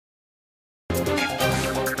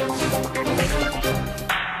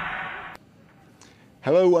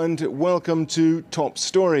Hello and welcome to Top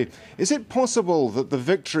Story. Is it possible that the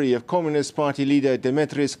victory of Communist Party leader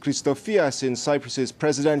Dimitris Christofias in Cyprus's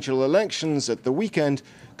presidential elections at the weekend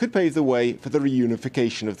could pave the way for the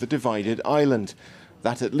reunification of the divided island?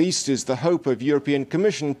 That at least is the hope of European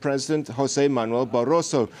Commission President José Manuel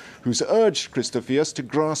Barroso, who's urged Christofias to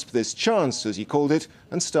grasp this chance, as he called it,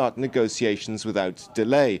 and start negotiations without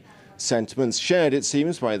delay. Sentiments shared, it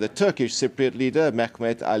seems, by the Turkish Cypriot leader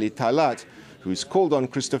Mehmet Ali Talat, who's called on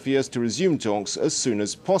Christofias to resume talks as soon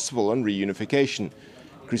as possible on reunification.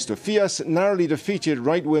 Christofias narrowly defeated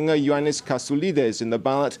right-winger Ioannis Kasoulides in the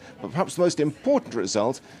ballot, but perhaps the most important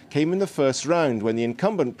result came in the first round when the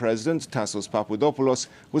incumbent president, Tassos Papadopoulos,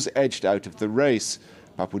 was edged out of the race.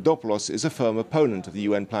 Papadopoulos is a firm opponent of the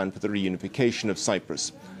UN plan for the reunification of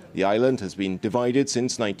Cyprus. The island has been divided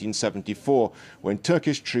since 1974, when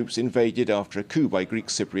Turkish troops invaded after a coup by Greek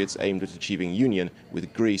Cypriots aimed at achieving union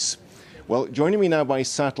with Greece. Well, joining me now by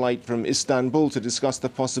satellite from Istanbul to discuss the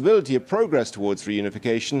possibility of progress towards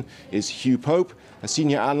reunification is Hugh Pope, a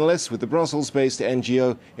senior analyst with the Brussels-based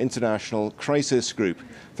NGO International Crisis Group.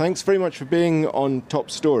 Thanks very much for being on Top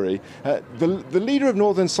Story. The leader of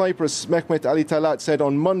Northern Cyprus, Mehmet Ali Talat, said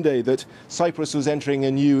on Monday that Cyprus was entering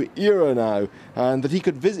a new era now and that he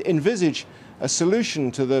could envisage a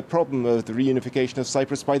solution to the problem of the reunification of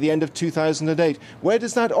Cyprus by the end of 2008. Where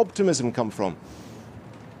does that optimism come from?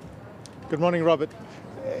 Good morning, Robert.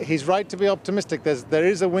 He's right to be optimistic. There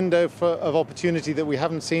is a window of opportunity that we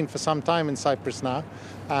haven't seen for some time in Cyprus now,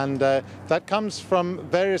 and that comes from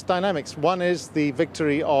various dynamics. One is the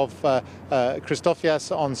victory of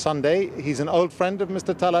Christofias on Sunday. He's an old friend of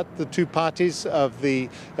Mr. Talat. The two parties of the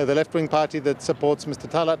left-wing party that supports Mr.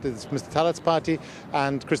 Talat is Mr. Talat's party,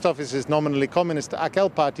 and Christofias' nominally communist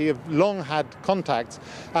AKEL party have long had contacts.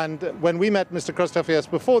 And when we met Mr. Christofias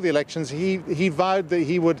before the elections, he vowed that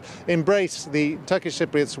he would embrace the Turkish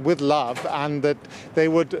Cypriots with love and that they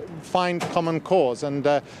would find common cause. And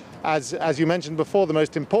as you mentioned before, the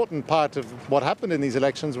most important part of what happened in these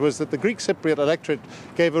elections was that the Greek Cypriot electorate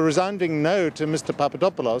gave a resounding no to Mr.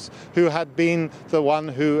 Papadopoulos, who had been the one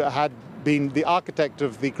who had been the architect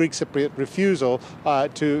of the Greek Cypriot refusal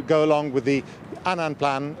to go along with the Annan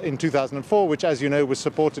plan in 2004, which, as you know, was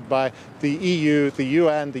supported by the EU, the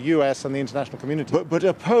UN, the US and the international community. But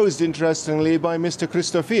opposed, interestingly, by Mr.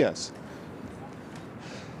 Christofias.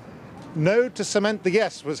 No to cement the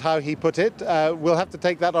yes was how he put it. We'll have to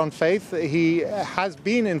take that on faith. He has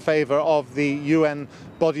been in favor of the UN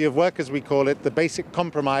body of work, as we call it, the basic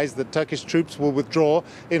compromise that Turkish troops will withdraw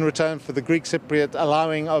in return for the Greek Cypriot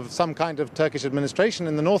allowing of some kind of Turkish administration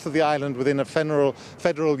in the north of the island within a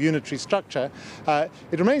federal unitary structure.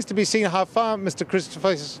 It remains to be seen how far Mr.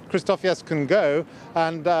 Christofias can go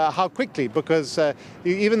and how quickly, because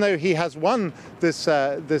even though he has won this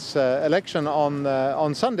election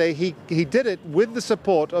on Sunday, he did it with the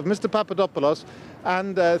support of Mr. Papadopoulos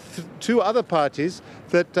and two other parties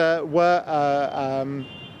that were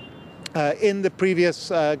in the previous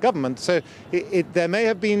government. So there may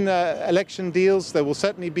have been election deals. There will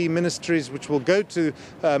certainly be ministries which will go to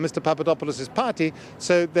Mr. Papadopoulos' party.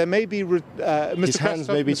 So there may be His hands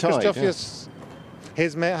may be tied.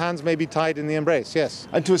 His hands may be tied in the embrace, yes.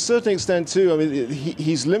 And to a certain extent, too, I mean,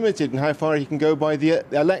 he's limited in how far he can go by the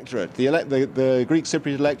electorate. The Greek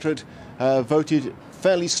Cypriot electorate voted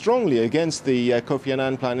fairly strongly against the Kofi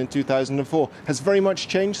Annan plan in 2004. Has very much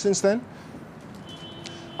changed since then?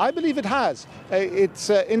 I believe it has. It's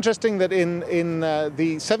interesting that in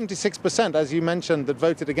the 76%, as you mentioned, that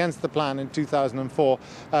voted against the plan in 2004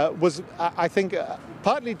 was, I think,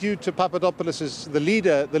 partly due to Papadopoulos, the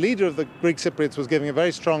leader of the Greek Cypriots, was giving a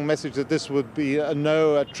very strong message that this would be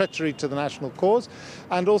a treachery to the national cause,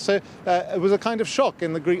 and also it was a kind of shock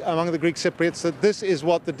among the Greek Cypriots that this is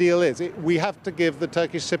what the deal is. We have to give the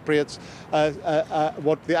Turkish Cypriots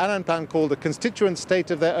what the Annan plan called a constituent state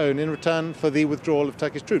of their own in return for the withdrawal of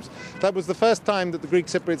Turkish troops. That was the first time that the Greek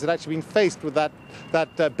Cypriots had actually been faced with that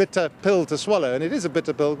bitter pill to swallow, and it is a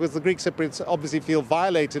bitter pill because the Greek Cypriots obviously feel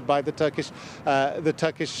violated by the Turkish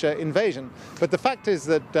invasion. But the fact is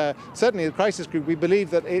that certainly the Crisis Group, we believe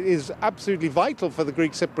that it is absolutely vital for the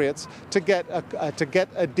Greek Cypriots to get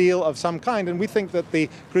a deal of some kind, and we think that the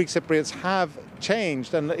Greek Cypriots have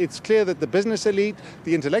changed, and it's clear that the business elite,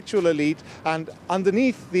 the intellectual elite, and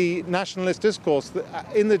underneath the nationalist discourse,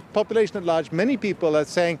 in the population at large, many people are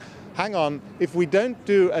saying, hang on, if we don't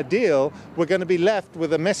do a deal, we're going to be left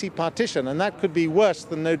with a messy partition, and that could be worse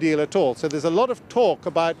than no deal at all. So there's a lot of talk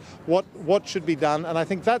about what should be done, and I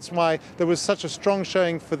think that's why there was such a strong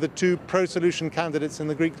showing for the two pro-solution candidates in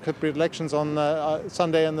the Greek Cypriot elections on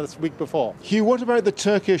Sunday and the week before. Hugh, what about the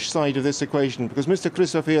Turkish side of this equation? Because Mr.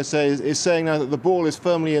 Christofias is saying now that the ball is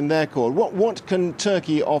firmly in their court. What can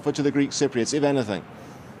Turkey offer to the Greek Cypriots, if anything?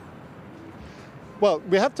 Well,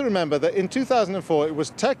 we have to remember that in 2004 it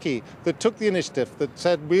was Turkey that took the initiative, that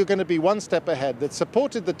said we're going to be one step ahead, that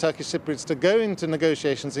supported the Turkish Cypriots to go into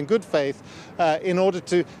negotiations in good faith in order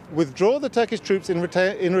to withdraw the Turkish troops in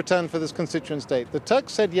return for this constituent state. The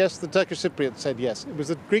Turks said yes, the Turkish Cypriots said yes. It was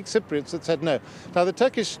the Greek Cypriots that said no. Now the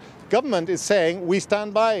Turkish government is saying we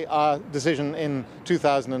stand by our decision in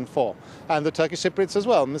 2004, and the Turkish Cypriots as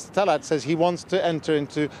well. Mr. Talat says he wants to enter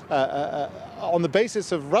into on the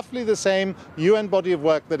basis of roughly the same UN body of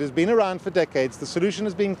work that has been around for decades. The solution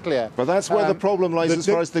has been clear. But that's where the problem lies as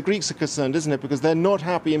far as the Greeks are concerned, isn't it? Because they're not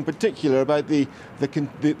happy in particular about the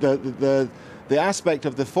aspect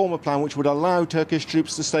of the former plan which would allow Turkish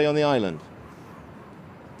troops to stay on the island.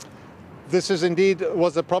 This is indeed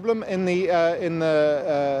was a problem in the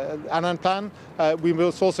Annan plan. We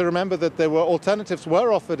must also remember that there were alternatives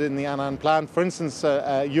were offered in the Annan plan. For instance,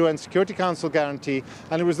 UN Security Council guarantee,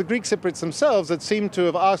 and it was the Greek Cypriots themselves that seemed to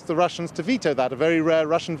have asked the Russians to veto that, a very rare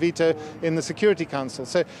Russian veto in the Security Council.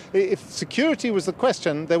 So if security was the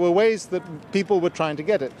question, there were ways that people were trying to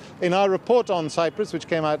get it. In our report on Cyprus, which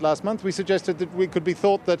came out last month, we suggested that we could be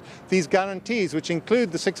thought that these guarantees, which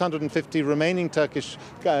include the 650 remaining Turkish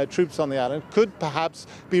troops on the island, could perhaps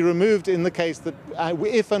be removed in the case that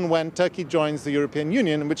if and when Turkey joins the European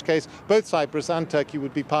Union, in which case both Cyprus and Turkey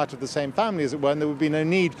would be part of the same family, as it were, and there would be no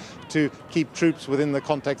need to keep troops within the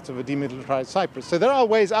context of a demilitarized Cyprus. So there are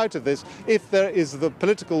ways out of this if there is the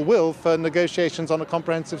political will for negotiations on a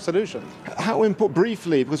comprehensive solution. How important,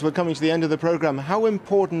 briefly, because we're coming to the end of the programme, how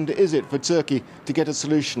important is it for Turkey to get a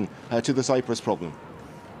solution to the Cyprus problem?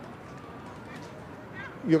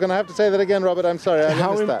 You're going to have to say that again, Robert. I'm sorry.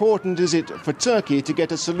 How important is it for Turkey to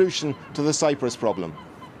get a solution to the Cyprus problem?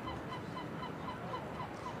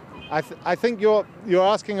 I think you're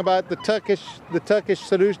asking about the Turkish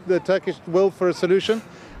solution, the Turkish will for a solution.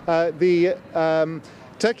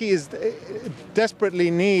 Turkey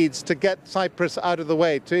desperately needs to get Cyprus out of the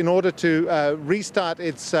way in order to restart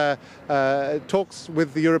its talks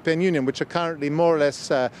with the European Union, which are currently more or less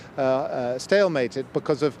stalemated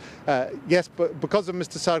because of because of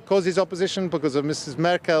Mr. Sarkozy's opposition, because of Mrs.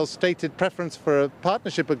 Merkel's stated preference for a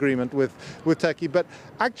partnership agreement with Turkey. But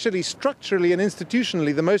actually, structurally and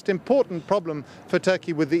institutionally, the most important problem for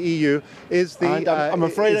Turkey with the EU is the. And I'm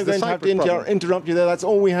afraid I'm going to have to interrupt you there. That's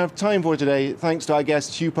all we have time for today. Thanks to our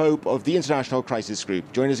guest Hugh Pope of the International Crisis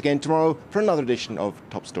Group. Join us again tomorrow for another edition of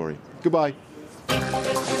Top Story. Goodbye.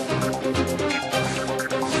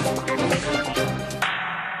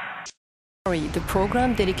 The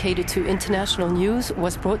program dedicated to international news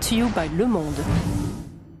was brought to you by Le Monde.